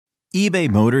eBay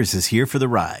Motors is here for the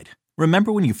ride.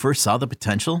 Remember when you first saw the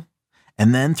potential?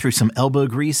 And then through some elbow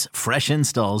grease, fresh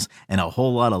installs, and a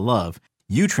whole lot of love,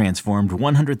 you transformed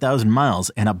 100,000 miles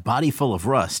and a body full of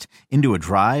rust into a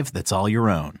drive that's all your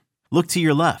own. Look to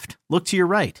your left. Look to your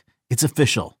right. It's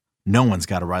official. No one's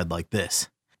got a ride like this.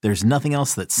 There's nothing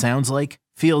else that sounds like,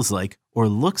 feels like, or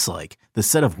looks like the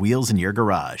set of wheels in your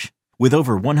garage. With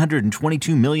over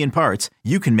 122 million parts,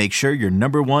 you can make sure your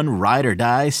number one ride or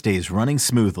die stays running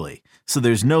smoothly. So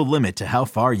there's no limit to how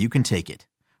far you can take it.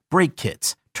 Brake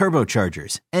kits,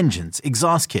 turbochargers, engines,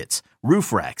 exhaust kits,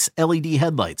 roof racks, LED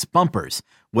headlights, bumpers,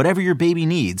 whatever your baby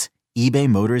needs, eBay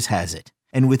Motors has it.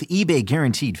 And with eBay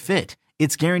Guaranteed Fit,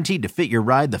 it's guaranteed to fit your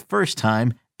ride the first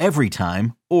time, every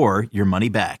time, or your money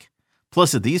back.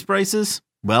 Plus at these prices,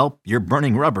 well, you're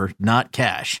burning rubber, not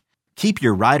cash. Keep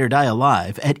your ride or die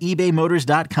alive at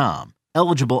ebaymotors.com.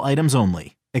 Eligible items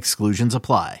only. Exclusions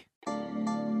apply.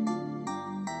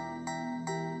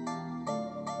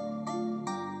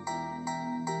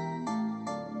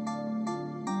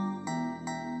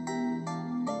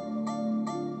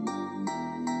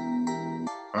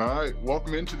 All right,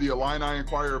 welcome into the Illini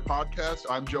Inquirer podcast.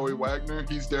 I'm Joey Wagner.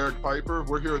 He's Derek Piper.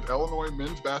 We're here with Illinois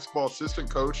men's basketball assistant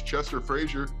coach Chester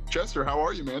Frazier. Chester, how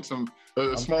are you, man?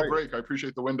 A small great. break. I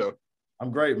appreciate the window. I'm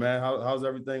great, man. How's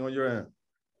everything on your end?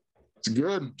 It's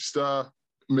good. Just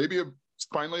maybe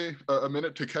finally a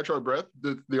minute to catch our breath.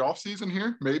 The off season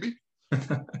here, maybe.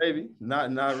 Maybe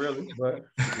not really, but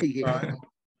Yeah.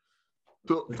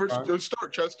 So first, let's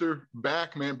start, Chester.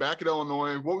 Back at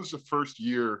Illinois. What was the first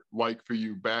year like for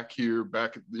you back here?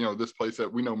 Back at this place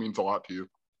that we know means a lot to you.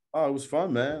 Oh, it was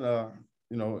fun, man.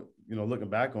 Looking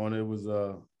back on it, it was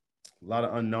a lot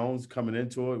of unknowns coming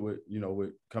into it.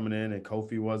 With coming in and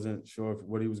Kofi wasn't sure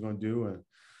what he was going to do, and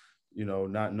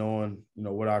not knowing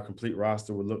what our complete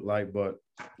roster would look like. But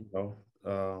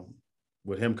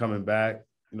with him coming back,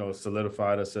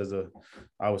 solidified us as a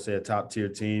top tier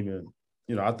team. And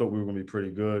I thought we were going to be pretty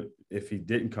good if he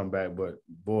didn't come back. But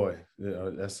boy,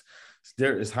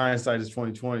 it's hindsight is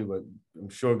 2020. But I'm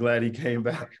sure glad he came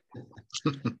back.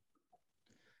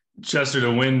 Chester,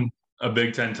 to win a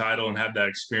Big Ten title and have that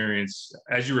experience,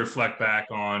 as you reflect back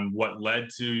on what led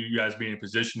to you guys being in a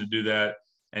position to do that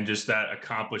and just that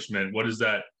accomplishment, how's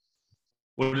that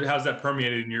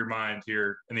permeated in your mind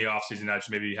here in the offseason that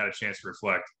you maybe had a chance to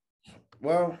reflect?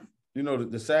 Well,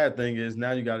 the sad thing is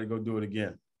now you got to go do it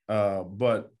again.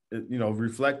 But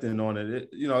reflecting on it,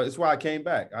 it's why I came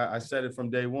back. I said it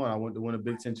from day one. I wanted to win a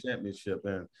Big Ten championship,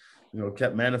 and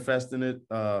kept manifesting it,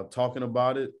 talking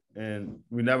about it, and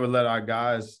we never let our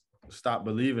guys stop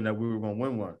believing that we were going to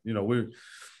win one.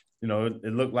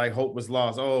 It looked like hope was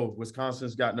lost. Oh,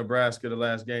 Wisconsin's got Nebraska the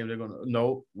last game. They're going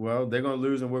to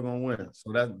lose and we're going to win.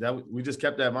 So that we just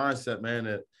kept that mindset, man,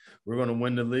 that we're going to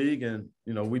win the league, and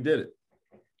we did it.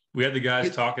 We had the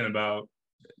guys talking about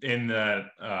in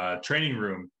that training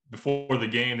room before the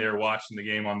game. They were watching the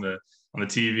game on the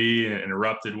TV and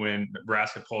interrupted when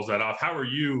Nebraska pulls that off. How are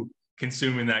you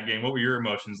consuming that game? What were your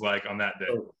emotions like on that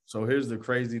day? So here's the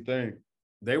crazy thing.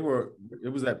 It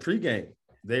was that pregame.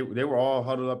 They were all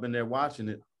huddled up in there watching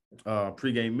it,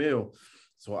 pregame meal.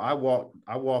 So I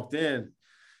walked in,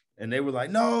 and they were like,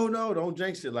 no, don't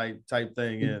jinx it, like type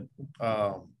thing. And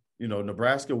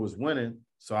Nebraska was winning.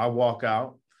 So I walk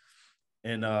out.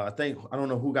 And I don't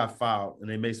know who got fouled, and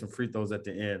they made some free throws at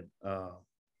the end. I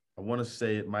want to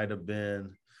say it might have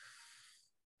been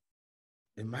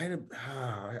 –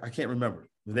 I can't remember.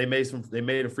 They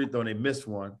made a free throw, and they missed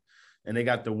one, and they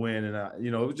got the win. And,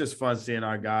 it was just fun seeing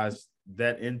our guys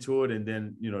that into it. And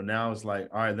then, now it's like,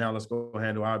 all right, now let's go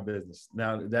handle our business.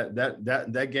 Now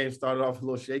that game started off a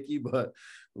little shaky, but,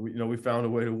 we found a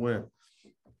way to win.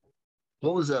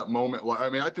 What was that moment like?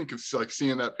 I mean, I think it's like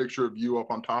seeing that picture of you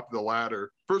up on top of the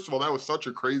ladder. First of all, that was such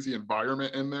a crazy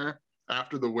environment in there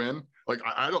after the win. Like,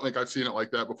 I don't think I've seen it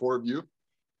like that before. Have you?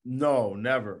 No,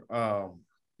 never.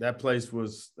 That place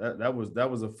was that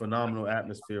was a phenomenal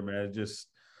atmosphere, man. It just,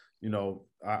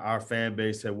 our fan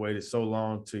base had waited so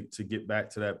long to get back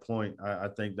to that point. I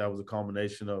think that was a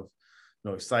combination of,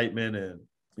 excitement and,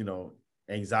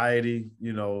 anxiety.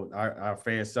 Our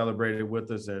fans celebrated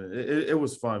with us, and it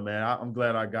was fun, man. I'm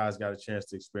glad our guys got a chance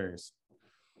to experience.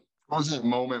 What was that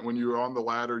moment when you were on the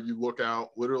ladder, you look out,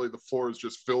 literally the floor is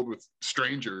just filled with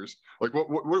strangers? Like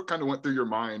what kind of went through your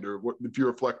mind, or what, if you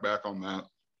reflect back on that?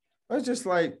 It's just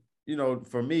like,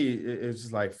 for me, it's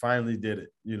just like finally did it,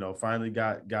 finally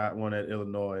got one at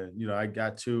Illinois, and, I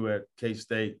got two at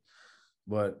K-State.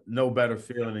 But no better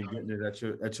feeling than getting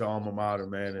it at your alma mater,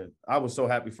 man. And I was so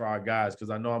happy for our guys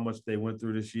because I know how much they went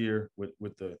through this year with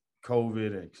the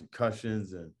COVID and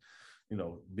concussions, and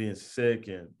being sick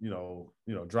and,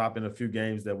 dropping a few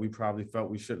games that we probably felt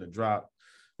we shouldn't have dropped.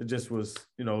 It just was,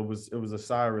 it was a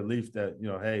sigh of relief that,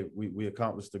 hey, we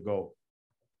accomplished the goal.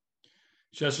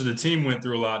 Chester, the team went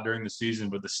through a lot during the season,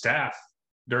 but the staff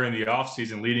during the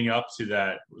offseason leading up to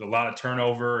that, with a lot of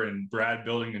turnover and Brad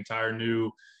building an entire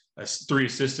new 3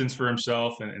 assistants for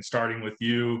himself and starting with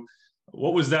you.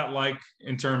 What was that like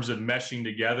in terms of meshing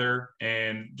together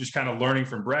and just kind of learning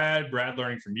from Brad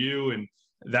learning from you, and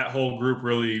that whole group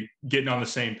really getting on the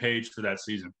same page for that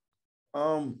season?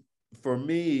 For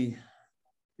me,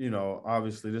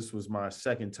 obviously this was my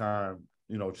second time,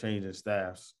 changing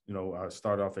staffs. I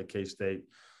started off at K-State,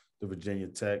 to Virginia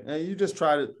Tech, and you just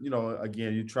try to,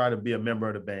 again, you try to be a member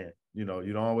of the band. You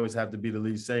don't always have to be the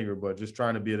lead singer, but just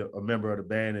trying to be a member of the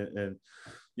band and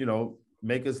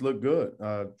make us look good.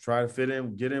 Try to fit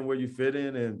in, get in where you fit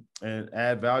in, and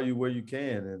add value where you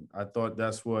can. And I thought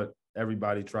that's what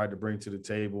everybody tried to bring to the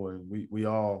table, and we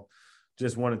all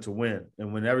just wanted to win.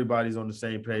 And when everybody's on the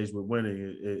same page with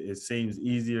winning, it seems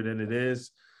easier than it is,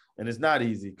 and it's not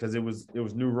easy because it was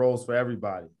new roles for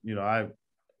everybody.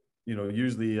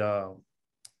 Usually,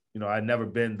 I'd never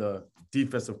been the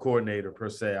defensive coordinator per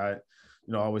se. I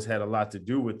always had a lot to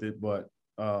do with it, but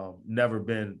never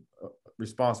been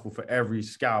responsible for every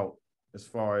scout as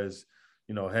far as,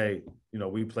 hey,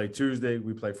 we play Tuesday,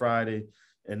 we play Friday.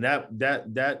 And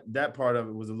that part of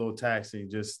it was a little taxing,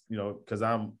 just, because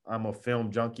I'm a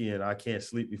film junkie and I can't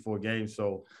sleep before games.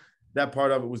 So that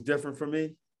part of it was different for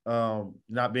me.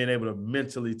 Not being able to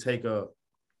mentally take a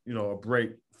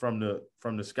break from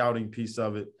the scouting piece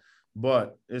of it,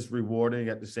 but it's rewarding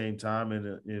at the same time.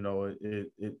 And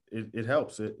it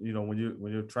helps it,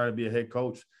 when you're trying to be a head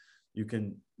coach, you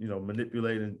can,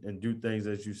 manipulate and do things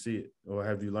as you see it, or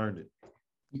have you learned it?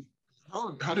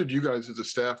 How did you guys as a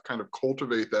staff kind of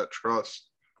cultivate that trust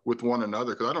with one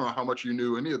another? Because I don't know how much you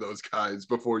knew any of those guys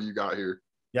before you got here.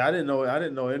 Yeah, I didn't know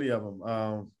any of them.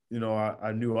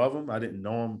 I knew of them. I didn't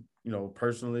know them,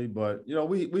 personally, but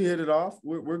we hit it off.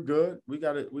 We're good. We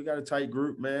got a tight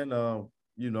group, man. I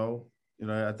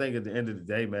think at the end of the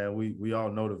day, man, we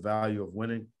all know the value of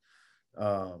winning,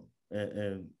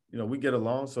 and we get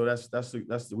along. So that's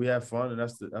we have fun, and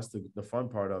that's the fun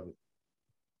part of it.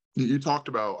 You talked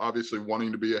about obviously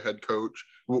wanting to be a head coach.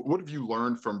 What have you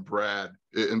learned from Brad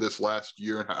in this last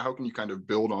year, and how can you kind of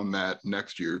build on that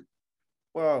next year?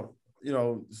 Well,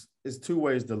 it's 2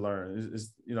 ways to learn.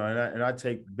 And I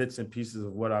take bits and pieces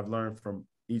of what I've learned from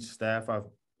each staff I've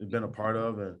been a part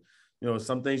of, and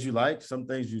some things you like, some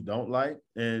things you don't like,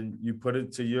 and you put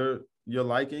it to your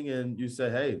liking, and you say,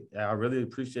 hey, I really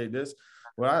appreciate this.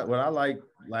 What I liked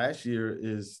last year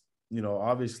is,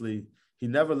 obviously he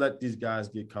never let these guys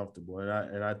get comfortable,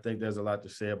 and I think there's a lot to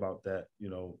say about that.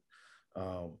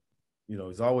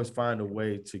 He's always find a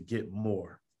way to get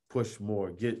more, push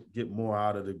more, get more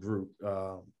out of the group,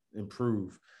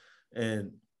 improve,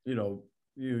 and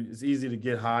it's easy to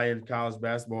get high in college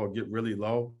basketball or get really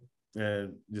low,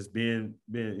 and just being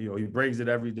he brings it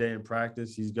every day in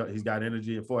practice. He's got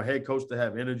energy, and for a head coach to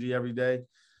have energy every day,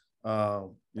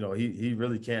 he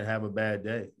really can't have a bad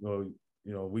day.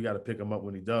 We got to pick him up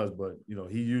when he does, but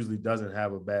he usually doesn't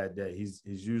have a bad day. He's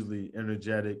usually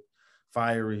energetic,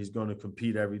 fiery. He's going to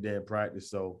compete every day in practice,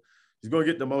 so he's going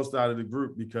to get the most out of the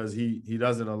group because he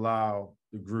doesn't allow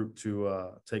the group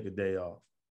to take a day off.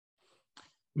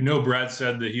 We know Brad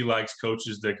said that he likes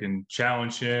coaches that can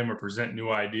challenge him or present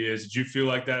new ideas. Did you feel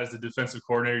like that as the defensive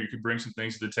coordinator, you could bring some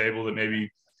things to the table that maybe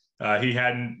he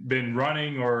hadn't been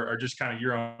running, or just kind of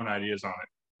your own ideas on it?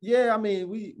 Yeah, I mean,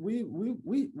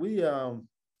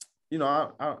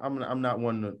 I'm not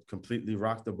one to completely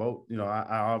rock the boat.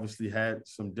 I obviously had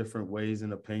some different ways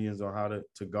and opinions on how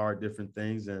to guard different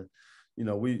things, and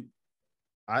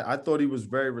I thought he was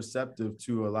very receptive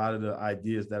to a lot of the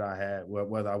ideas that I had,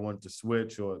 whether I wanted to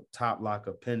switch or top lock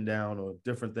a pin down or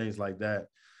different things like that.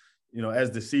 As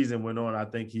the season went on, I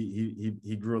think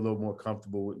he grew a little more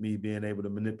comfortable with me being able to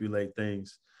manipulate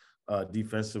things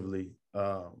defensively.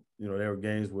 There were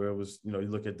games where it was, you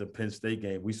look at the Penn State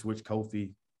game, we switched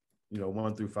Kofi,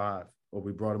 1 through 5, or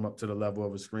we brought him up to the level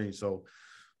of a screen. So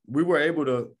we were able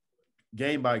to,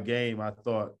 game by game, I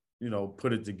thought,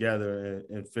 put it together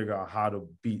and figure out how to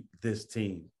beat this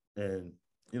team. And,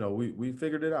 we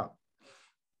figured it out.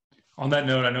 On that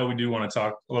note, I know we do want to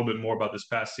talk a little bit more about this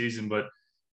past season, but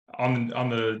on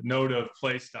the note of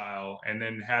play style and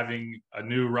then having a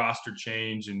new roster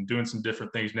change and doing some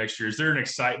different things next year, is there an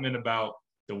excitement about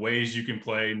the ways you can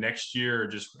play next year, or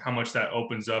just how much that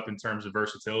opens up in terms of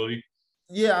versatility?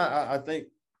 Yeah, I think,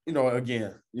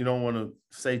 again, you don't want to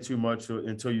say too much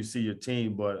until you see your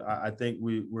team, but I think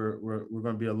we're going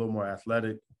to be a little more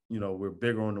athletic. we're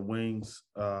bigger on the wings.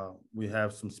 We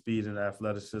have some speed and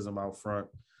athleticism out front.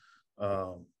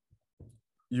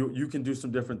 You can do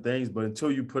some different things, but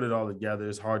until you put it all together,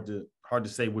 it's hard to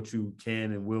say what you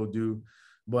can and will do.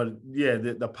 But yeah,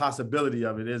 the possibility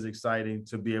of it is exciting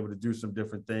to be able to do some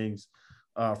different things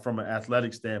from an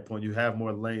athletic standpoint. You have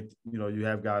more length. You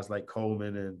have guys like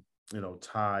Coleman and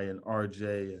Ty and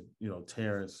RJ and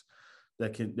Terrence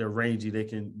they're rangy. They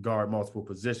can guard multiple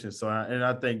positions. So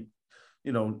I think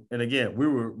and again we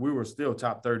were still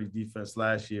top 30 defense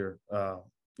last year.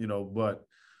 But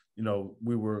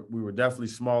we were definitely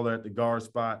smaller at the guard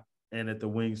spot and at the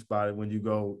wing spot when you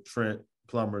go Trent,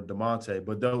 Plummer, DeMonte.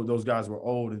 But those guys were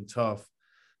old and tough,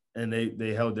 and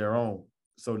they held their own.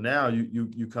 So now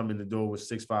you come in the door with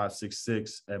 6'5",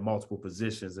 6'6" at multiple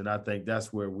positions, and I think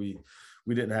that's where we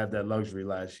didn't have that luxury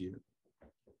last year.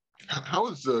 How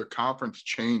has the conference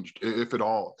changed, if at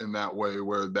all, in that way,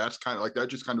 where that's kind of like that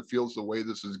just kind of feels the way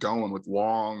this is going with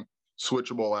long,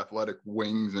 switchable athletic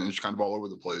wings and it's kind of all over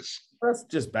the place? That's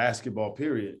just basketball,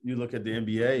 period. You look at the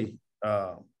NBA,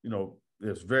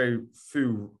 there's very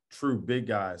few true big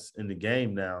guys in the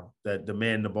game now that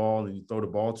demand the ball and you throw the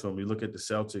ball to them. You look at the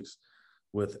Celtics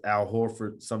with Al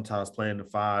Horford sometimes playing the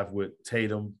 5 with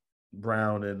Tatum,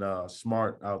 Brown, and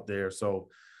Smart out there. So,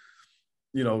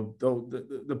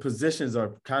 the positions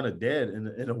are kind of dead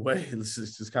in a way. It's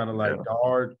just kind of like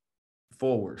guard,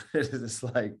 forward. It's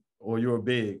like, or you're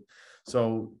big.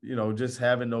 So, just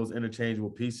having those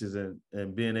interchangeable pieces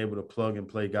and being able to plug and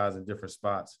play guys in different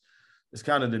spots, it's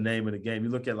kind of the name of the game. You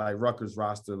look at like Rutgers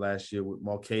roster last year with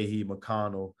Mulcahy,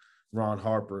 McConnell, Ron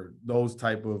Harper. Those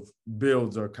type of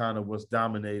builds are kind of what's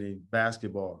dominating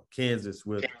basketball. Kansas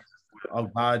with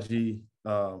Agbaji,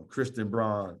 Christian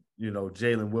Braun,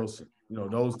 Jalen Wilson.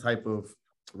 Those type of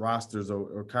rosters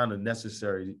are kind of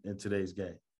necessary in today's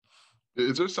game.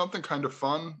 Is there something kind of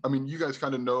fun? I mean, you guys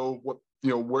kind of know what,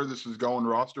 where this is going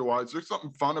roster-wise. Is there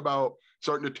something fun about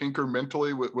starting to tinker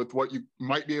mentally with what you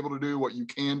might be able to do, what you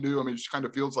can do? I mean, it just kind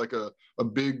of feels like a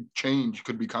big change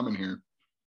could be coming here.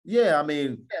 Yeah, I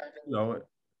mean,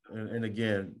 and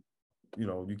again,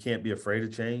 you can't be afraid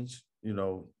of change.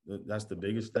 That's the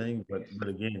biggest thing. But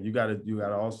again, you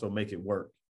gotta also make it work.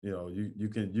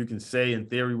 You can say in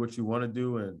theory what you want to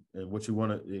do and what you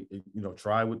want to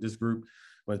try with this group,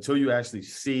 but until you actually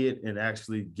see it and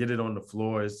actually get it on the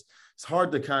floor, it's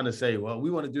hard to kind of say, well,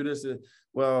 we want to do this.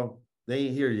 Well, they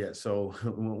ain't here yet. So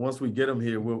once we get them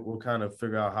here, we'll kind of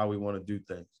figure out how we want to do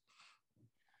things.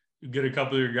 You get a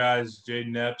couple of your guys,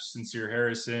 Jayden Epps, Sincere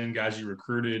Harrison, guys you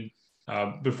recruited.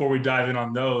 Before we dive in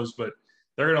on those, but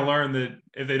they're going to learn that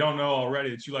if they don't know already,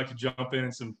 that you like to jump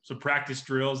in some practice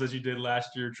drills as you did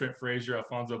last year. Trent Frazier,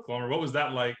 Alfonso Plummer. What was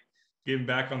that like getting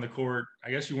back on the court?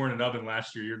 I guess you weren't at Ubben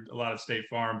last year. You're a lot of State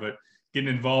Farm, but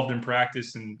getting involved in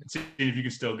practice and seeing if you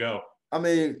can still go. I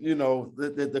mean,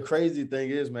 the crazy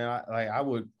thing is, man,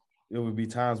 it would be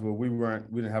times where we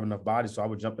didn't have enough bodies, so I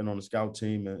would jump in on the scout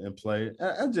team and play.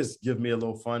 And just give me a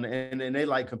little fun. And they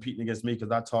like competing against me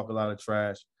because I talk a lot of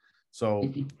trash.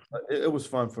 So it was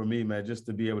fun for me, man, just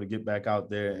to be able to get back out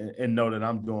there and know that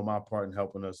I'm doing my part in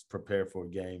helping us prepare for a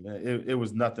game. It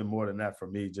was nothing more than that for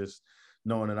me, just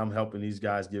knowing that I'm helping these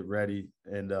guys get ready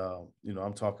and,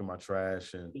 I'm talking my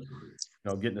trash and,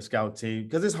 getting the scout team.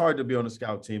 Because it's hard to be on the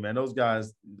scout team, man. Those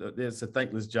guys, it's a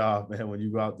thankless job, man, when you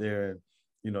go out there and,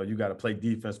 you got to play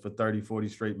defense for 30, 40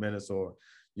 straight minutes or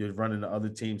you're running the other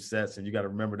team sets and you got to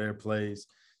remember their plays.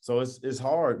 So it's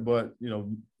hard, but,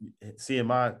 seeing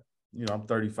I'm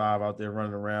 35 out there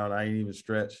running around. I ain't even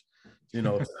stretched,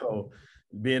 so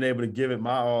being able to give it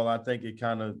my all, I think it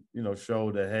kind of,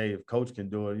 showed that, hey, if coach can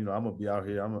do it, I'm going to be out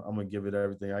here. I'm going to give it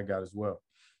everything I got as well.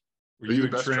 Are you the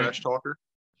best trash talker?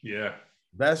 Yeah.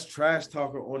 Best trash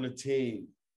talker on the team.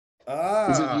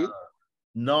 Is it you?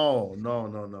 No.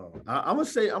 I'm going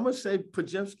to say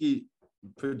Podziemski,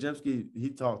 he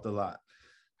talked a lot.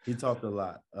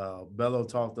 Bello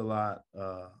talked a lot.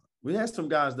 We had some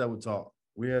guys that would talk.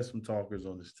 We had some talkers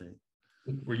on this team.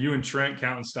 Were you and Trent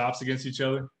counting stops against each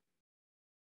other?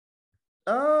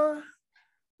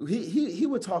 He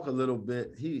would talk a little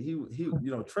bit. He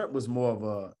Trent was more of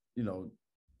a an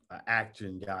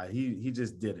action guy. He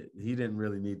just did it. He didn't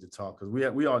really need to talk because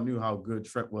we all knew how good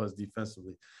Trent was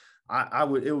defensively.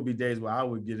 It would be days where I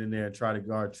would get in there and try to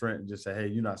guard Trent and just say, hey,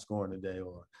 you're not scoring today,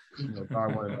 or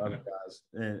guard one of the other guys,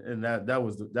 and that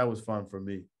was fun for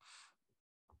me.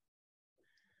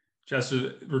 Just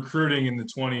recruiting in the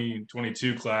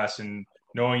 2022 class and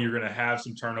knowing you're going to have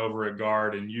some turnover at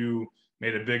guard, and you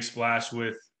made a big splash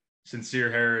with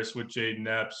Sincere Harris, with Jayden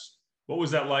Epps. What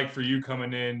was that like for you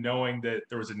coming in, knowing that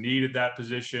there was a need at that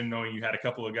position, knowing you had a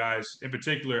couple of guys, in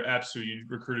particular Epps, who you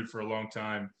recruited for a long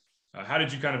time, How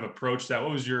did you kind of approach that?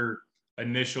 What was your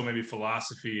initial maybe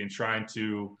philosophy in trying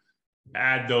to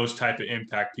add those type of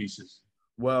impact pieces?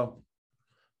 Well,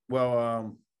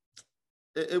 well,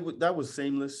 that was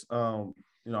seamless.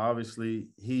 Obviously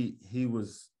he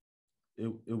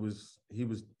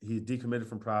decommitted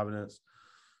from Providence,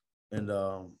 and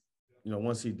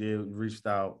once he did, reached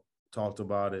out, talked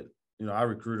about it. I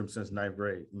recruited him since ninth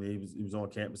grade. I mean, he was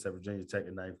on campus at Virginia Tech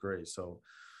in ninth grade. So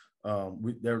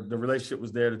the relationship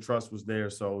was there, the trust was there.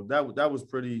 So that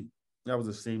was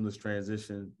a seamless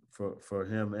transition for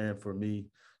him and for me,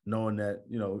 knowing that,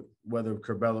 whether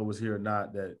Curbelo was here or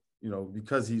not, that,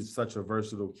 because he's such a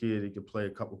versatile kid, he could play a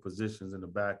couple positions in the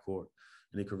backcourt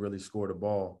and he could really score the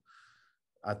ball.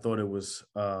 I thought it was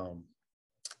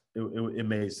it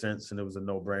made sense, and it was a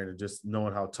no-brainer, just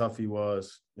knowing how tough he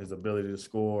was, his ability to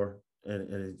score,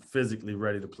 and physically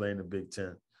ready to play in the Big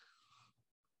Ten.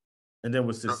 And then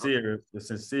with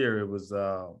Sincere, it was,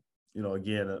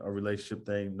 again, a relationship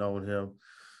thing, knowing him.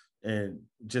 And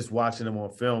just watching him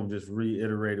on film just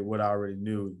reiterated what I already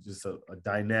knew, just a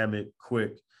dynamic,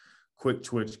 quick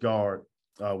twitch guard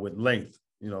with length.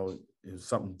 It was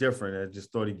something different. I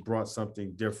just thought he brought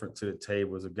something different to the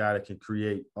table as a guy that can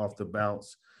create off the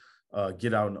bounce,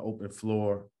 get out on the open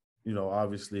floor.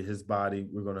 Obviously his body,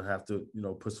 we're going to have to,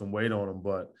 put some weight on him,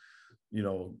 but,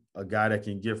 a guy that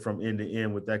can get from end to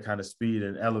end with that kind of speed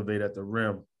and elevate at the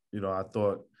rim. I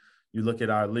thought you look at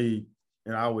our league,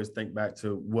 and I always think back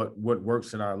to what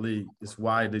works in our league. It's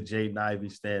why the Jaden Ivey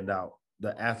stand out.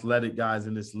 The athletic guys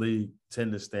in this league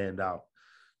tend to stand out.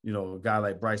 A guy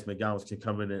like Bryce McGowan can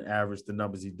come in and average the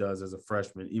numbers he does as a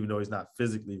freshman, even though he's not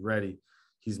physically ready.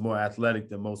 He's more athletic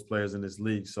than most players in this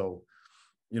league. So,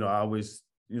 I always,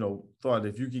 thought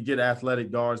if you could get athletic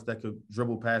guards that could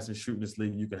dribble, pass, and shoot in this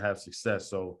league, you can have success.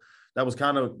 So that was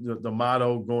kind of the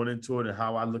motto going into it, and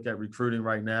how I look at recruiting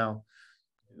right now.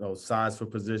 Size for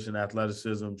position,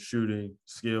 athleticism, shooting,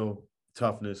 skill,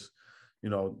 toughness.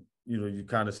 You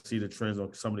kind of see the trends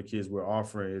on some of the kids we're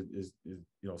offering is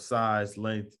size,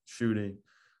 length, shooting,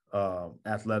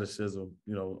 athleticism,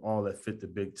 all that fit the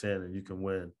Big Ten, and you can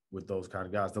win with those kind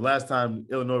of guys. The last time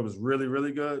Illinois was really,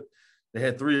 really good, they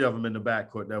had three of them in the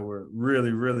backcourt that were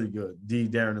really, really good, D,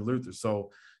 Darren, and Luther. So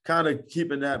kind of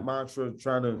keeping that mantra,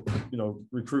 trying to,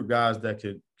 recruit guys that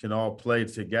can all play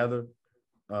together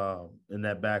in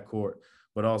that backcourt,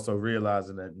 but also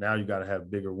realizing that now you got to have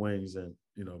bigger wings and,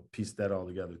 piece that all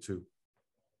together too.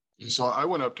 So I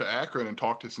went up to Akron and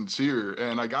talked to Sincere,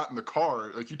 and I got in the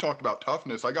car. Like you talked about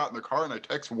toughness. I got in the car and I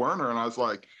text Werner, and I was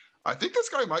like, I think this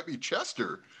guy might be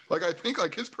Chester. Like, I think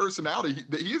like his personality,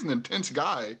 he's an intense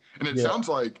guy. And it sounds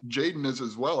like Jaden is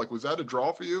as well. Like, was that a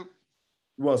draw for you?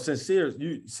 Well, Sincere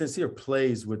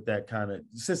plays with that kind of.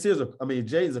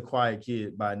 Jaden's a quiet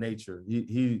kid by nature.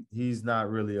 He's not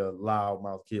really a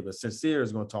loudmouth kid, but Sincere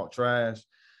is going to talk trash.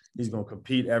 He's going to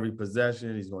compete every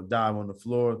possession. He's going to dive on the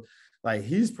floor. Like,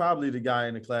 he's probably the guy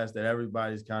in the class that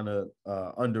everybody's kind of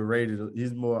underrated.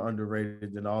 He's more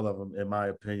underrated than all of them, in my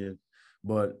opinion.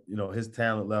 But, his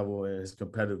talent level and his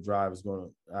competitive drive is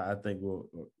going to, I think, will,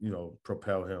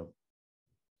 propel him.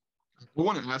 I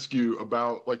want to ask you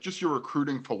about like just your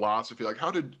recruiting philosophy. Like, how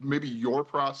did maybe your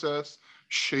process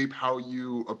shape how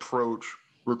you approach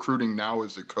recruiting now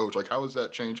as a coach? Like, how has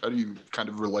that changed? How do you kind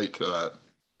of relate to that?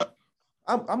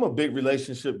 I'm a big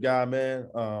relationship guy, man.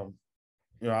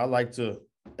 I like to,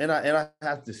 and I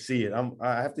have to see it.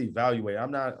 I have to evaluate.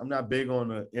 I'm not big on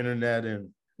the internet and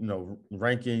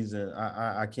rankings, and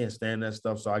I can't stand that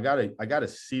stuff. So I gotta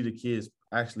see the kids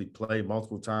actually play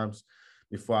multiple times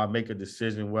before I make a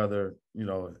decision whether,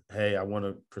 hey, I want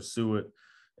to pursue it.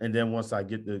 And then once I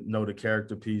get to know the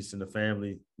character piece and the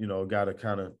family, got to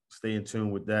kind of stay in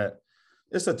tune with that.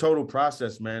 It's a total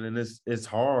process, man. And it's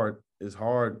hard. It's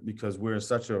hard because we're in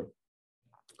such a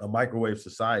microwave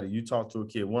society. You talk to a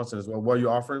kid once and it's, well, what are you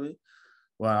offering me?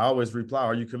 Well, I always reply,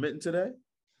 are you committing today?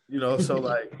 So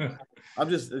like, I'm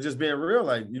just being real.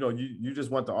 Like, you just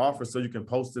want the offer so you can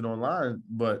post it online,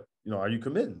 but, are you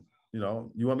committing?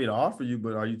 You want me to offer you,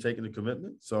 but are you taking the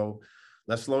commitment? So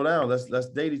let's slow down. Let's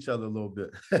date each other a little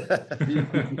bit.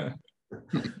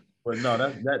 But no,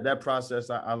 that process,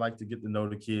 I like to get to know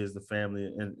the kids, the family,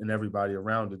 and everybody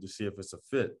around it to see if it's a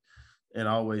fit. And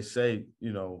I always say,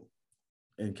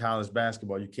 in college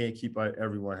basketball, you can't keep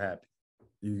everyone happy.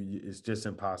 It's just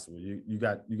impossible. You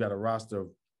got a roster of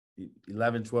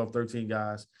 11, 12, 13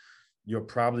 guys. You're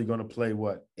probably going to play,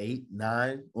 8,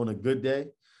 9 on a good day.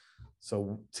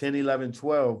 So 10, 11,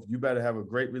 12, you better have a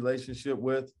great relationship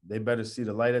with. They better see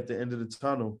the light at the end of the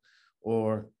tunnel,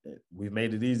 or we've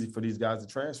made it easy for these guys to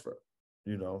transfer,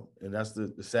 and that's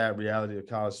the sad reality of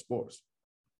college sports.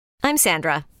 I'm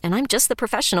Sandra, and I'm just the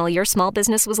professional your small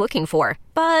business was looking for.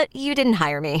 But you didn't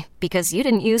hire me because you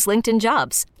didn't use LinkedIn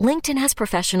Jobs. LinkedIn has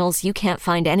professionals you can't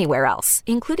find anywhere else,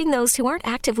 including those who aren't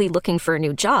actively looking for a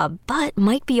new job, but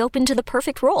might be open to the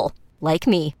perfect role, like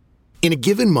me. In a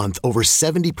given month, over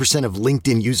 70% of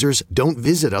LinkedIn users don't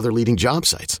visit other leading job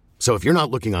sites. So if you're not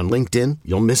looking on LinkedIn,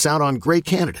 you'll miss out on great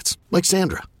candidates like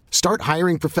Sandra. Start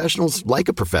hiring professionals like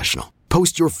a professional.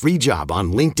 Post your free job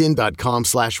on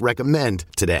linkedin.com/recommend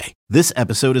today. This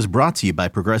episode is brought to you by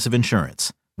Progressive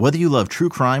Insurance. Whether you love true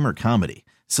crime or comedy,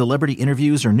 celebrity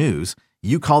interviews or news,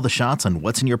 you call the shots on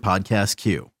what's in your podcast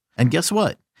queue. And guess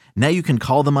what? Now you can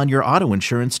call them on your auto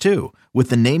insurance too with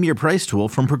the Name Your Price tool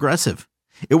from Progressive.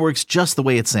 It works just the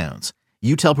way it sounds.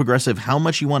 You tell Progressive how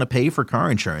much you want to pay for car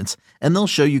insurance, and they'll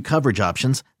show you coverage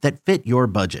options that fit your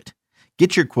budget.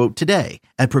 Get your quote today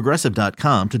at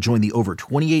Progressive.com to join the over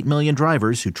 28 million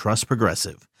drivers who trust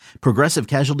Progressive. Progressive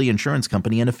Casualty Insurance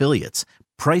Company and Affiliates.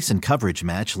 Price and coverage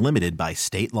match limited by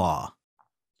state law.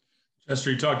 Chester,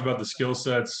 you talked about the skill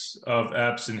sets of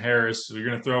Epps and Harris. So you're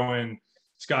going to throw in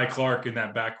Sky Clark in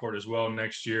that backcourt as well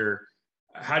next year.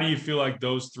 How do you feel like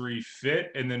those three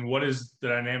fit? And then what is the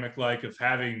dynamic like of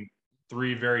having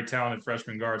three very talented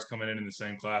freshman guards coming in the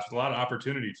same class with a lot of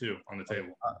opportunity too on the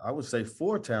table? I would say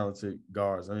four talented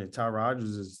guards. I mean, Ty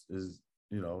Rodgers is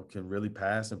can really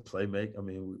pass and play make. I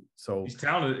mean, so he's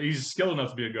talented. He's skilled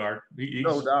enough to be a guard.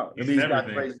 No doubt. He's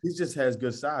he just has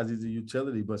good size. He's a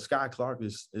utility. But Sky Clark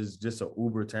is just an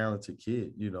uber talented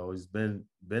kid. He's been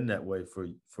that way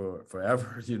for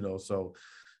forever. So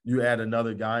you add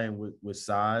another guy in with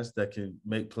size that can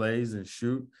make plays and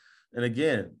shoot. And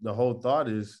again, the whole thought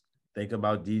is think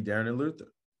about D. Darren and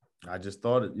Luther. I just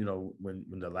thought it. When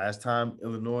the last time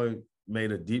Illinois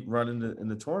made a deep run in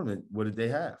the tournament, what did they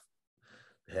have?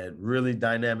 Had really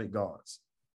dynamic guards.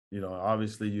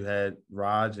 Obviously you had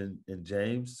Raj and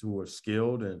James who were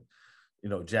skilled, and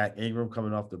Jack Ingram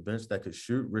coming off the bench that could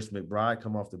shoot, Rich McBride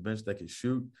come off the bench that could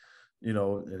shoot, and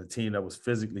a team that was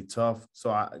physically tough.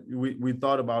 So we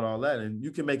thought about all that, and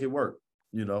you can make it work.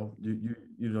 You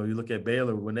look at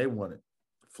Baylor when they won it,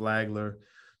 Flagler,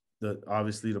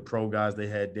 obviously the pro guys they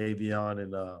had, Davion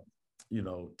and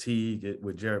Teague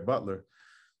with Jared Butler.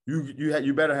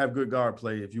 You better have good guard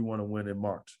play if you want to win in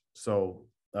March. So,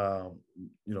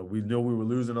 we knew we were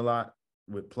losing a lot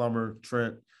with Plummer,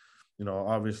 Trent,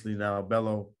 obviously now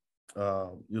Bello,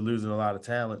 you're losing a lot of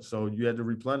talent. So you had to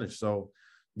replenish. So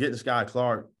getting Sky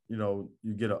Clark, you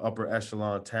get an upper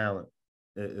echelon talent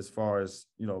as far as,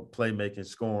 playmaking,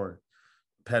 scoring,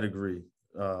 pedigree,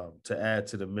 to add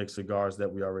to the mix of guards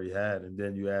that we already had. And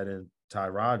then you add in Ty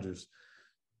Rodgers.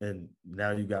 And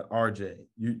now you got RJ.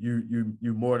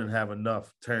 You more than have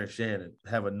enough. Terrence Shannon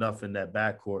have enough in that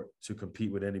backcourt to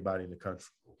compete with anybody in the country.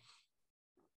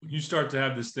 You start to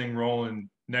have this thing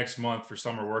rolling next month for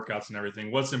summer workouts and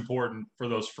everything. What's important for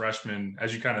those freshmen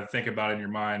as you kind of think about it in your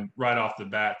mind right off the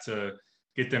bat to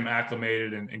get them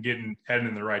acclimated and heading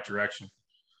in the right direction?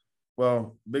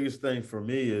 Well, biggest thing for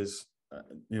me is,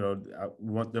 I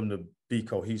want them to be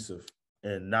cohesive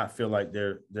and not feel like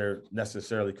they're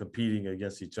necessarily competing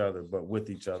against each other, but with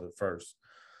each other first.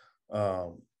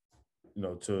 To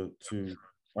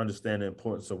understand the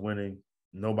importance of winning.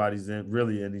 Nobody's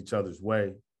really in each other's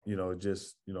way.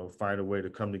 Find a way to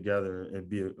come together and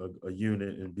be a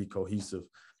unit and be cohesive.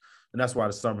 And that's why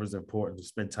the summer is important, to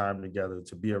spend time together,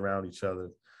 to be around each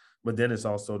other. But then it's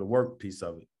also the work piece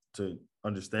of it, to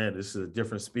understand this is a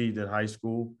different speed than high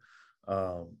school.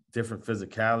 Different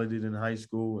physicality than high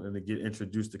school, and to get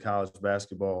introduced to college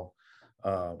basketball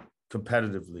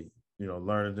competitively,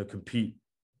 learning to compete,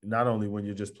 not only when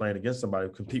you're just playing against somebody,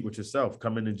 compete with yourself,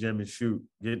 come in the gym and shoot,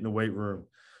 get in the weight room,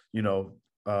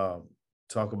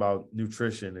 talk about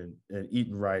nutrition and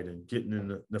eating right and getting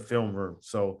in the film room.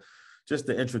 So just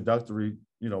the introductory,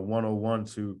 101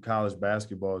 to college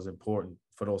basketball is important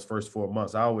for those first 4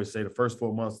 months. I always say the first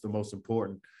 4 months are the most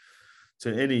important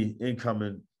to any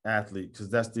incoming athlete, because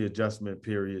that's the adjustment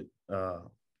period,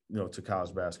 to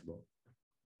college basketball.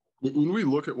 When we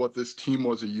look at what this team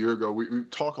was a year ago, we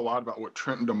talk a lot about what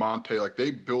Trent and DeMonte, like they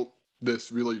built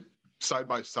this really side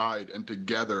by side and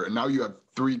together. And now you have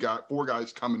four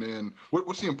guys coming in.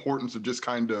 What's the importance of just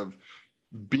kind of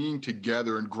being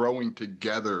together and growing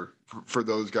together for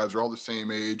those guys? They're all the same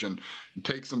age and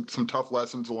take some tough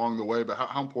lessons along the way. But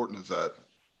how important is that?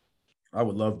 I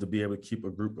would love to be able to keep a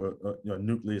group, a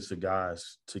nucleus of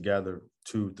guys together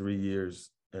 2-3 years.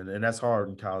 And that's hard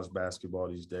in college basketball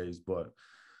these days. But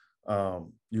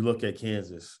you look at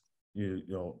Kansas,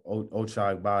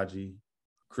 Ochai Agbaji,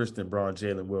 Kristen Braun,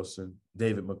 Jalen Wilson,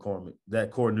 David McCormick.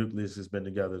 That core nucleus has been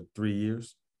together 3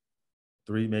 years,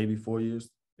 3, maybe 4 years.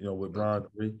 with Bron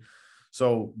 3.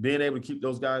 So being able to keep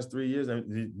those guys 3 years,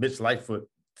 and Mitch Lightfoot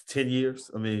 10 years.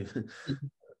 I mean,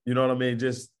 you know what I mean?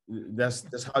 Just that's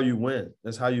how you win.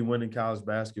 That's how you win in college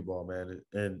basketball, man.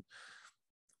 And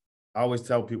I always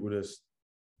tell people this.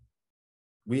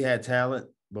 We had talent,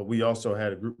 but we also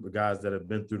had a group of guys that have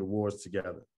been through the wars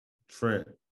together. Trent,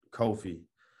 Kofi,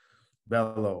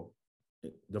 Bello,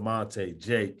 DeMonte,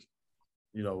 Jake,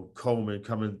 Coleman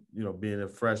coming, being a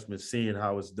freshman, seeing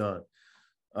how it's done.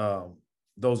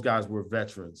 Those guys were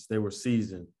veterans. They were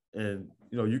seasoned. And,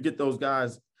 you get those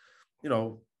guys,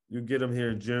 you get them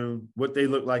here in June. What they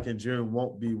look like in June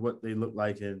won't be what they look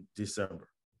like in December.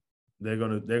 They're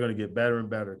gonna get better and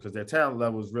better because their talent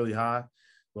level is really high.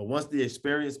 But once the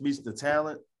experience meets the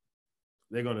talent,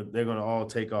 they're gonna all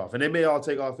take off. And they may all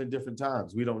take off in different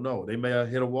times. We don't know. They may have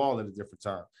hit a wall at a different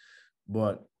time.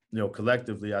 But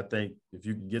collectively, I think if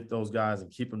you can get those guys and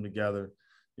keep them together,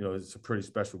 it's a pretty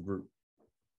special group.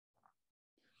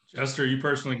 Chester, are you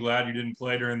personally glad you didn't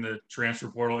play during the transfer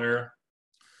portal era?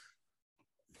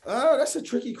 That's a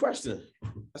tricky question.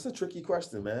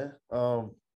 Man.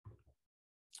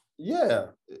 Yeah.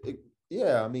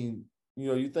 I mean,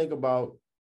 you think about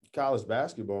college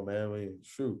basketball, man. I mean,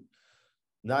 shoot.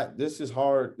 This is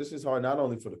hard not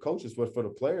only for the coaches, but for the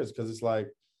players, because it's like,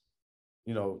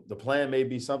 the plan may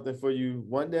be something for you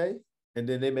one day, and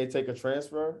then they may take a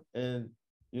transfer, and,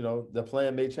 the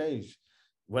plan may change.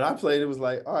 When I played, it was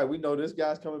like, all right, we know this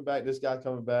guy's coming back.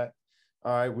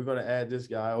 All right, we're going to add this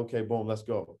guy. Okay, boom, let's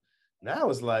go. Now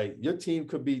it's like your team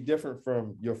could be different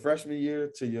from your freshman year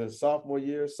to your sophomore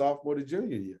to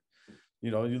junior year.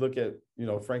 You look at,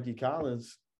 Frankie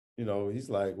Collins, he's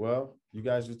like, well, you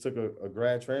guys just took a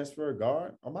grad transfer, a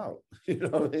guard, I'm out. You know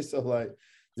what I mean? So, like,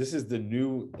 this is the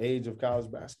new age of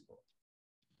college basketball.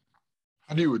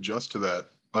 How do you adjust to that?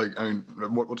 Like, I mean,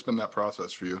 what's been that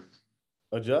process for you?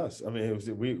 Adjust. I mean,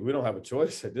 we don't have a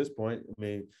choice at this point. I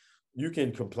mean, you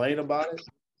can complain about it,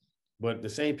 but the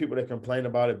same people that complain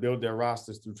about it build their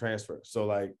rosters through transfer. So,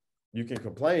 like, you can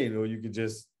complain or you can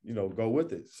just, go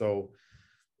with it. So,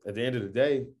 at the end of the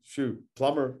day, shoot,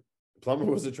 Plummer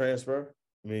was a transfer.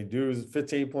 I mean, dude was a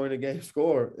 15-point-a-game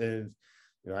scorer, and,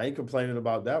 I ain't complaining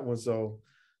about that one. So,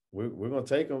 we're going to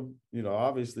take them.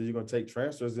 Obviously, you're going to take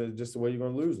transfers just the way you're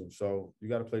going to lose them. So, you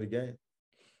got to play the game.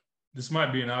 This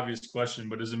might be an obvious question,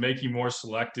 but does it make you more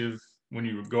selective when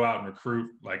you go out and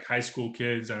recruit like high school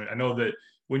kids? I know that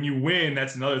when you win,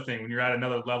 that's another thing. When you're at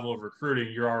another level of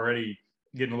recruiting, you're already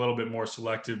getting a little bit more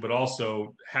selective, but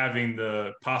also having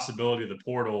the possibility of the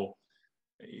portal,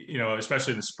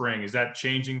 especially in the spring, is that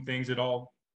changing things at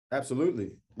all?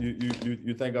 Absolutely.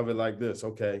 You think of it like this,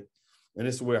 okay, and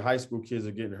this is where high school kids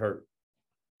are getting hurt.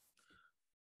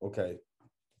 Okay,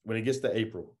 when it gets to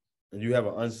April and you have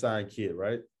an unsigned kid,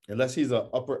 right? Unless he's an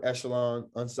upper echelon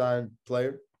unsigned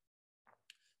player,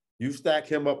 you stack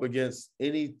him up against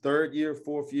any third year,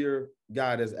 fourth year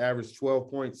guy that's averaged 12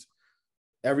 points.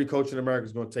 Every coach in America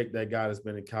is going to take that guy that's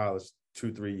been in college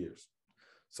 2-3 years.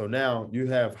 So now you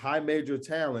have high major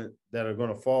talent that are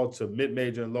going to fall to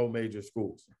mid-major and low major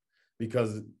schools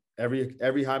because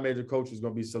every high major coach is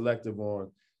going to be selective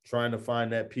on trying to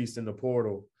find that piece in the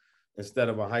portal instead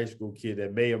of a high school kid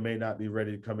that may or may not be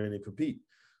ready to come in and compete.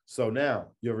 So now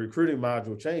your recruiting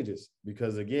module changes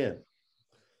because, again,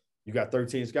 you got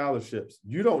 13 scholarships.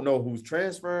 You don't know who's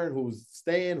transferring, who's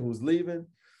staying, who's leaving.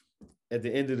 At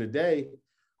the end of the day,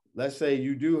 let's say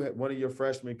you do have one of your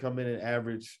freshmen come in and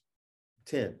average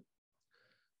 10.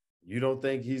 You don't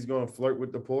think he's going to flirt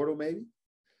with the portal maybe?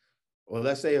 Or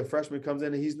let's say a freshman comes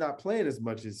in and he's not playing as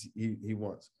much as he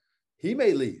wants. He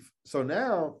may leave. So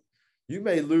now you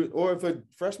may lose. Or if a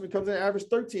freshman comes in and averages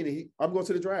 13 and I'm going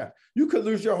to the draft, you could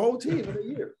lose your whole team in a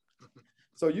year.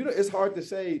 So it's hard to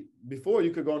say. Before,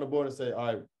 you could go on the board and say, all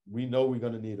right, we know we're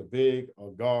going to need a big, a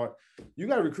guard. You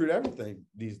got to recruit everything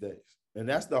these days. And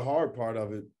that's the hard part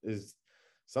of it is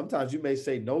sometimes you may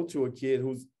say no to a kid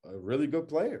who's a really good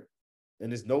player.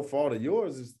 And it's no fault of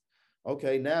yours. It's,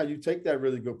 okay, now you take that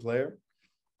really good player,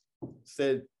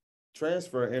 said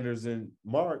transfer enters in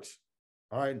March.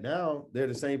 All right, now they're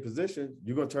the same position.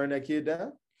 You're going to turn that kid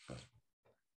down?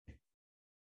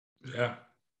 Yeah.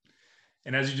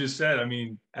 And as you just said, I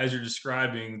mean, as you're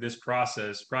describing this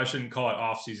process, probably shouldn't call it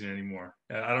off season anymore.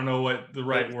 I don't know what the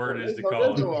right word is to call it.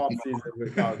 There's no off season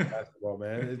with college basketball,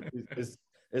 man.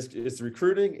 It's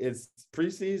recruiting, it's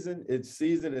preseason, it's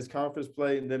season, it's conference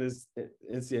play, and then it's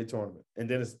NCAA tournament, and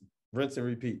then it's rinse and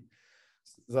repeat.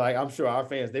 So like, I'm sure our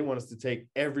fans, they want us to take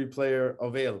every player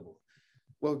available.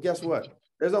 Well, guess what?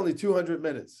 There's only 200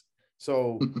 minutes.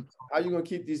 So how are you going to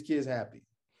keep these kids happy?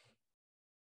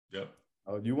 Yep.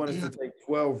 You want us to take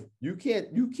 12. You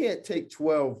can't take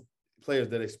 12 players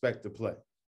that expect to play.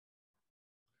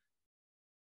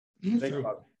 Think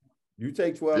about it. You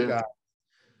take 12 guys,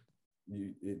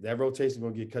 that rotation is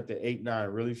going to get cut to 8, 9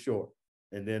 really short.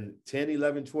 And then 10,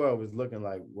 11, 12 is looking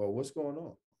like, well, what's going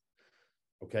on?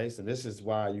 Okay, so this is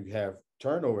why you have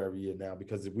turnover every year now,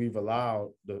 because we've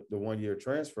allowed the 1-year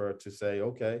transfer to say,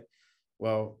 okay,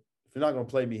 well, if you're not going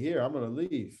to play me here, I'm going to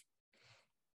leave.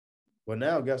 But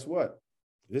now, guess what?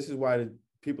 This is why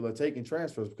people are taking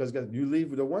transfers, because you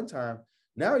leave the one time,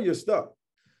 now you're stuck.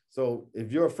 So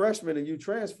if you're a freshman and you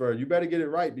transfer, you better get it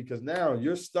right, because now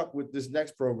you're stuck with this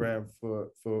next program for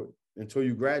until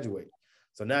you graduate.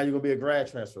 So now you're going to be a grad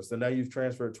transfer. So now you've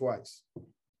transferred twice.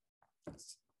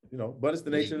 But it's the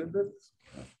nature of the business.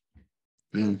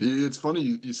 It's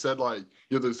funny you said, like,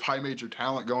 there's high major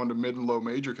talent going to mid and low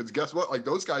major, because guess what? Like,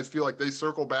 those guys feel like they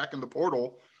circle back in the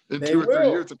portal in 2 or 3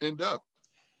 years and end up.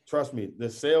 Trust me, the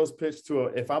sales pitch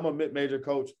if I'm a mid-major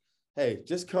coach, hey,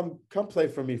 just come play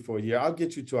for me for a year. I'll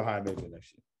get you to a high major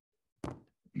next year.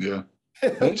 Yeah.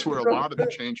 That's where a lot of the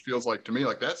change feels like to me.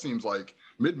 Like, that seems like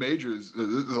mid-majors,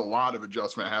 there's a lot of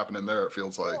adjustment happening there, it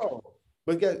feels like. Oh,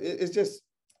 but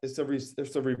it's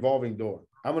a revolving door.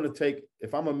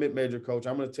 If I'm a mid-major coach,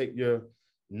 I'm going to take your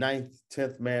 9th,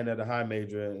 10th man at a high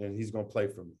major, and he's going to play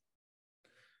for me.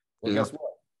 Well, guess what?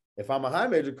 If I'm a high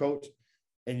major coach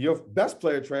and your best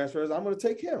player transfers, I'm going to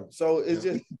take him. So it's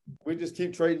we just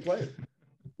keep trading players.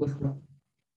 You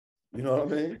know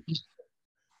what I mean?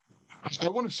 I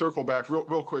want to circle back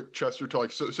real quick, Chester, to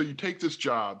like, so you take this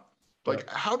job, like,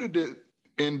 how did it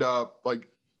end up, like,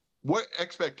 what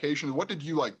expectations, what did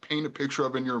you like paint a picture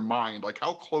of in your mind? Like,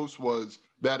 how close was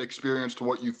that experience to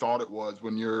what you thought it was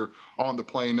when you're on the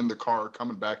plane, in the car,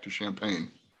 coming back to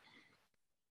Champaign?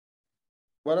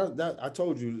 Well, I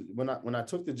told you when I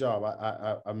took the job,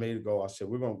 I made a goal. I said,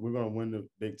 we're gonna win the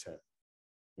Big Ten.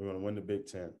 We're gonna win the Big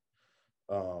Ten.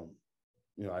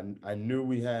 I knew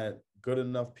we had good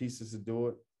enough pieces to do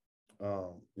it.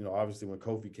 Obviously when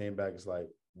Kofi came back, it's like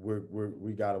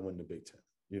we got to win the Big Ten.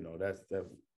 That's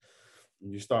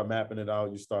you start mapping it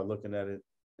out, you start looking at it,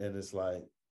 and it's like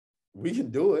we can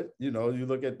do it. You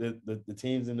look at the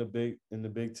teams in the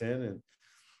Big Ten, and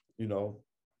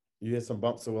you hit some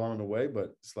bumps along the way,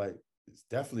 but it's like it's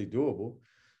definitely doable.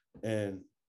 And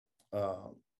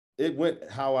it went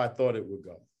how I thought it would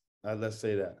go. Let's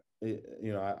say that.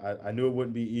 I knew it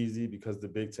wouldn't be easy, because the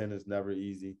Big Ten is never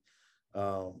easy.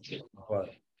 But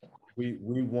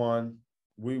we won.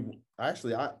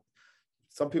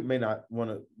 Some people may not want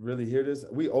to really hear this.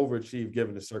 We overachieved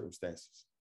given the circumstances.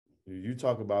 You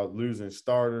talk about losing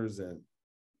starters and,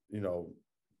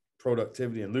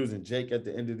 productivity, and losing Jake at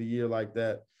the end of the year like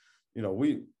that.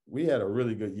 We had a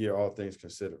really good year, all things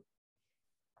considered.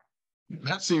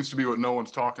 That seems to be what no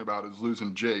one's talking about, is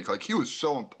losing Jake. Like, he was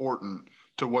so important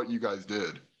to what you guys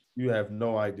did. You have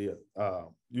no idea.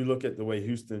 You look at the way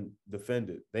Houston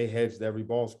defended. They hedged every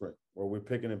ball screen where we're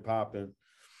picking and popping.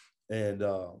 And,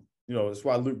 that's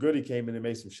why Luke Goody came in and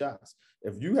made some shots.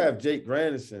 If you have Jake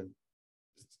Grandison,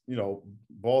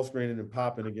 ball screening and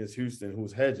popping against Houston,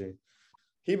 who's hedging,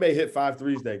 he may hit 5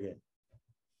 threes that game.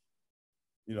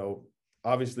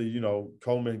 Obviously,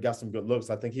 Coleman got some good looks.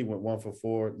 I think he went 1 for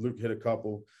 4. Luke hit a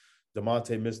couple.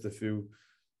 DeMonte missed a few.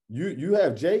 You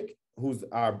have Jake, who's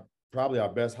probably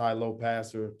our best high-low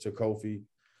passer to Kofi,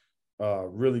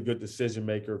 really good decision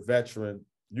maker, veteran.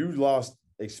 You lost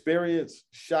experience,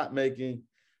 shot making,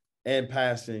 and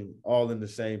passing all in the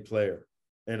same player,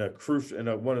 and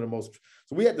one of the most.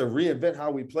 So we had to reinvent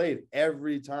how we played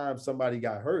every time somebody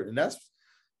got hurt, and that's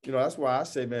why I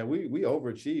say, man, we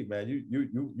overachieved, man.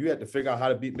 You had to figure out how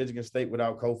to beat Michigan State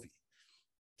without Kofi.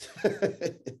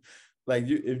 Like,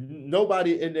 if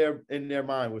nobody in their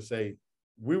mind would say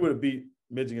we would have beat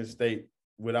Michigan State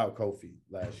without Kofi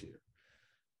last year,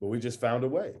 but we just found a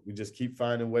way. We just keep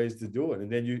finding ways to do it,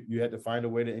 and then you had to find a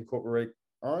way to incorporate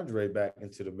Andre back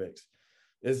into the mix.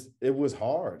 It was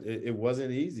hard. It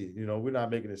wasn't easy. We're not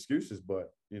making excuses,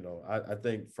 but I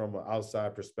think from an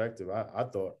outside perspective, I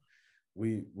thought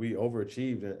we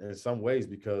overachieved in some ways,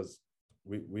 because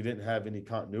we didn't have any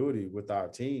continuity with our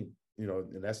team,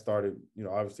 and that started,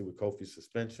 obviously with Kofi's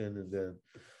suspension, and then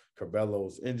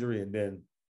Cabello's injury, and then,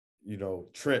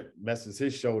 Trent messes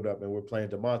his shoulder up, and we're playing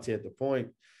DeMonte at the point.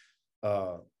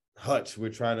 Hutch, we're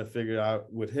trying to figure it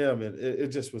out with him, and it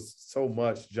just was so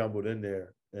much jumbled in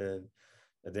there. And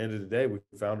at the end of the day, we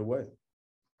found a way.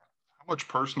 How much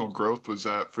personal growth was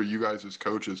that for you guys as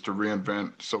coaches to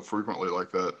reinvent so frequently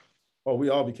like that? Oh, we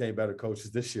all became better coaches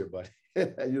this year, buddy.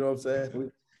 You know what I'm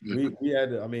saying? We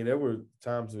had to, there were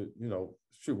times that,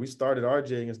 we started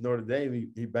RJ against Notre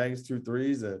Dame. He bangs 2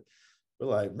 threes, and we're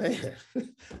like, man,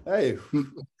 hey,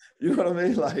 you know what I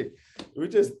mean? Like,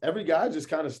 every guy just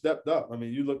kind of stepped up. I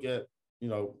mean, you look at,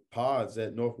 Pods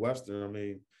at Northwestern. I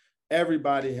mean,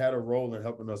 everybody had a role in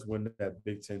helping us win that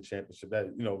Big Ten championship.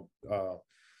 That,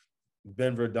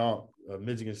 Ben Verdonk,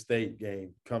 Michigan State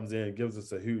game, comes in, gives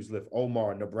us a huge lift.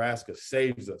 Omar, Nebraska,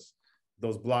 saves us.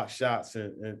 Those block shots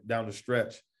and down the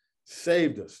stretch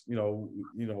saved us.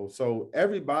 So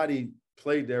everybody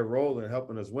played their role in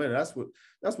helping us win. That's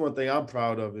one thing I'm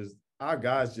proud of, is our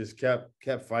guys just kept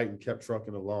fighting, kept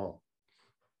trucking along.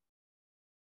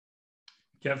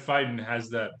 Kept fighting has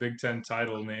that Big Ten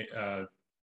title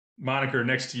moniker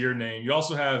next to your name. You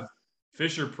also have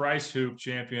Fisher Price Hoop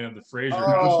champion of the Fraser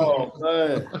House.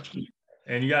 Man.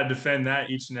 And you got to defend that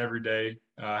each and every day.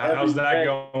 How's that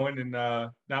going? And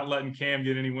not letting Cam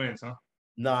get any wins, huh?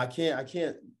 No, I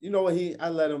can't. You know what? I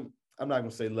let him. I'm not gonna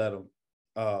say let him.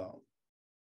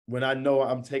 When I know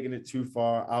I'm taking it too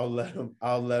far, I'll let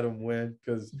him win,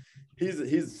 because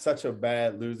he's such a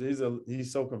bad loser.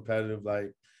 He's so competitive.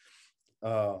 Like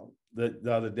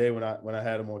the other day when I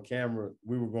had him on camera,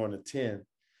 we were going to 10.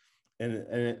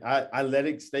 And I let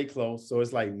it stay close. So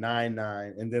it's like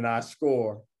 9-9. And then I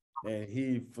score and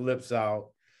he flips out.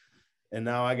 And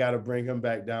now I got to bring him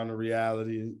back down to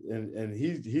reality. And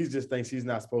he just thinks he's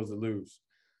not supposed to lose.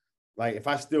 Like, if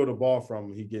I steal the ball from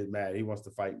him, he gets mad. He wants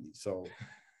to fight me. So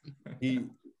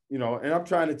and I'm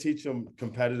trying to teach him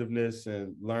competitiveness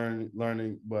and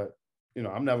learning. But,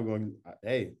 I'm never going,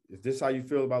 hey, if this is how you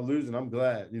feel about losing, I'm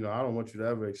glad. I don't want you to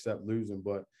ever accept losing,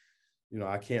 but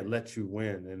I can't let you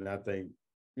win. And I think,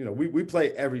 we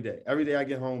play every day. Every day I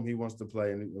get home, he wants to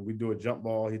play. And we do a jump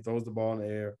ball. He throws the ball in the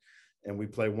air, and we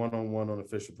play one-on-one on the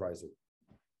Fisher Price.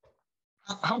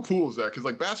 How cool is that? Because,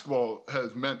 like, basketball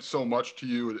has meant so much to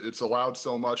you. It's allowed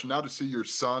so much. And now to see your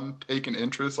son take an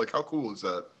interest, like, how cool is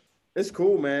that? It's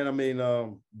cool, man. I mean,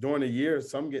 during the year,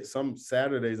 some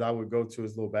Saturdays I would go to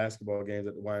his little basketball games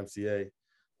at the YMCA.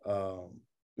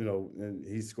 And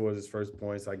he scores his first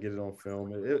points. I get it on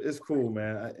film. It's cool,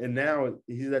 man. And now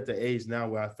he's at the age now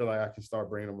where I feel like I can start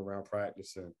bringing him around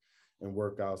practice and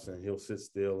workouts, and he'll sit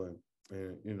still. And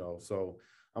so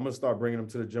I'm going to start bringing him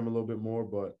to the gym a little bit more.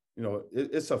 But,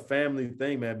 it's a family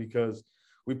thing, man, because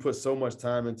we put so much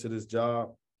time into this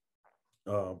job,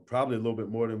 probably a little bit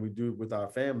more than we do with our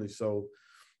family. So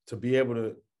to be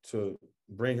able to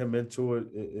bring him into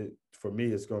it, for me,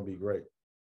 it's going to be great.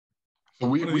 So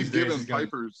we've given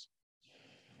Piper's.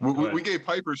 We gave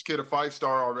Piper's kid a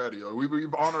 5-star already.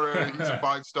 We've honored he's a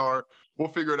 5-star. We'll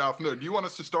figure it out from there. Do you want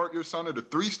us to start your son at a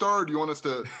 3-star, or do you want us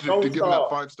to give him that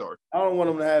 5-star? I don't want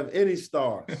him to have any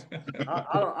stars.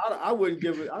 I wouldn't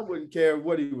give it. I wouldn't care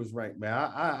what he was ranked, man.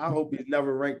 I hope he's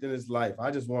never ranked in his life.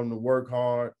 I just want him to work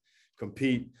hard,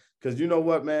 compete. Because you know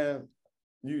what, man?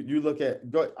 You look at.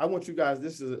 I want you guys.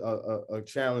 This is a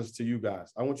challenge to you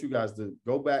guys. I want you guys to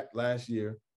go back last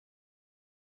year.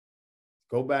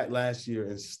 Go back last year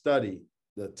and study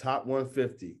the top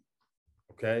 150,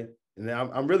 okay? And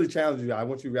I'm really challenging you. I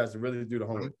want you guys to really do the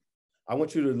homework. I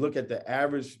want you to look at the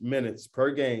average minutes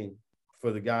per game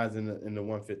for the guys in the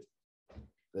 150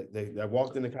 that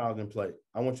walked into college and played.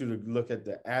 I want you to look at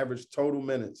the average total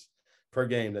minutes per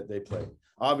game that they play.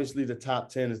 Obviously, the top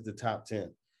 10 is the top 10.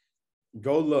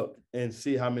 Go look and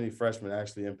see how many freshmen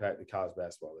actually impacted college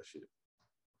basketball this year.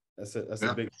 That's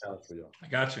a big challenge for y'all. I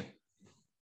got you.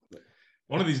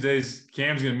 One of these days,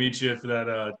 Cam's going to meet you for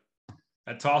that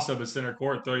toss-up at center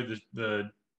court, throw you the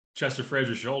Chester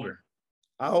Frazier shoulder.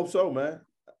 I hope so, man.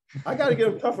 I got to get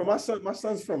him tougher. My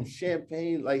son's from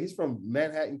Champaign. Like, he's from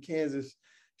Manhattan, Kansas,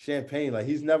 Champaign. Like,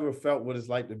 he's never felt what it's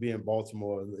like to be in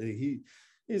Baltimore. He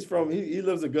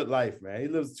lives a good life, man. He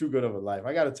lives too good of a life.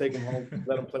 I got to take him home,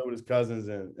 let him play with his cousins,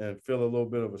 and feel a little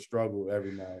bit of a struggle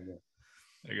every now and then.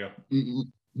 There you go. Mm-hmm.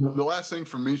 The last thing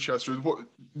for me, Chester,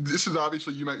 this is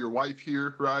obviously you met your wife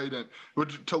here, right? And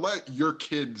to let your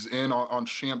kids in on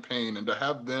Champaign and to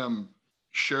have them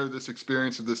share this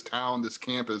experience of this town, this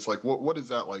campus, like what is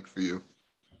that like for you?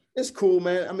 It's cool,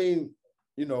 man. I mean,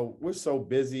 we're so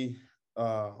busy.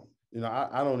 I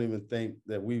don't even think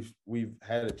that we've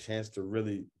had a chance to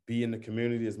really be in the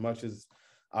community as much as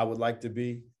I would like to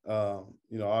be.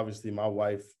 Obviously my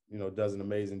wife, does an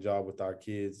amazing job with our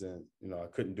kids, and, I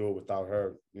couldn't do it without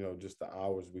her, just the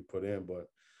hours we put in, but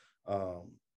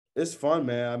it's fun,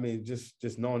 man. I mean,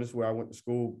 just knowing this is where I went to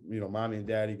school, mommy and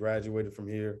daddy graduated from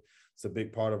here. It's a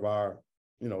big part of our,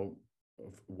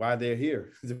 why they're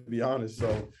here, to be honest.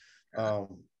 So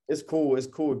it's cool. It's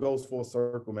cool. It goes full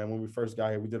circle, man. When we first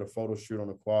got here, we did a photo shoot on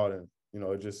the quad, and,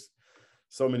 it just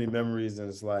so many memories. And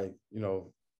it's like,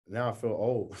 now I feel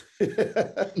old. You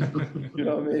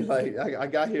know what I mean? Like I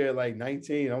got here at like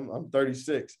 19. I'm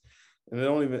 36. And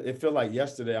it felt like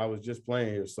yesterday I was just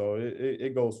playing here. So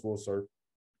it goes full circle.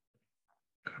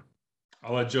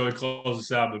 I'll let Joey close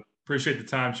us out, but appreciate the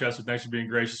time, Chester. Thanks for being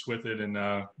gracious with it,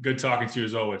 and good talking to you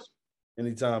as always.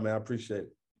 Anytime, man. I appreciate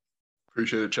it.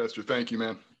 Appreciate it, Chester. Thank you,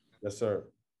 man. Yes, sir.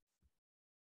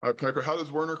 All right, Pecker, how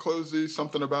does Werner close these?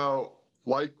 Something about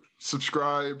like,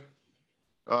 subscribe,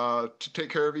 to take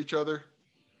care of each other?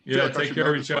 Yeah, like take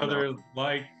care of each other.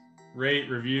 Like, rate,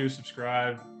 review,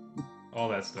 subscribe, all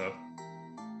that stuff.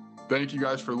 Thank you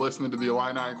guys for listening to the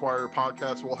Illini Inquirer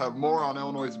podcast. We'll have more on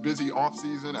Illinois' busy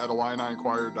offseason at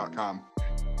IlliniInquirer.com.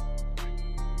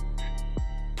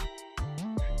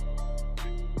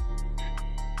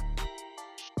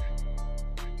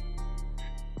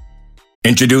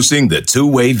 Introducing the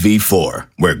Two-Way V4,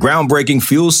 where groundbreaking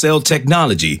fuel cell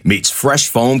technology meets fresh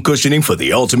foam cushioning for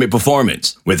the ultimate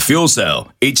performance. With Fuel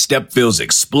Cell, each step feels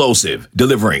explosive,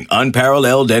 delivering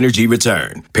unparalleled energy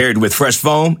return. Paired with fresh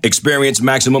foam, experience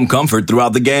maximum comfort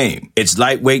throughout the game. Its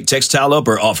lightweight textile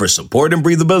upper offers support and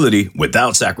breathability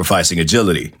without sacrificing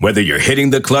agility. Whether you're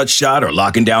hitting the clutch shot or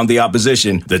locking down the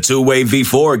opposition, the Two-Way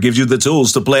V4 gives you the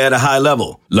tools to play at a high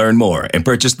level. Learn more and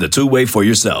purchase the Two-Way for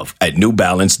yourself at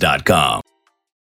NewBalance.com.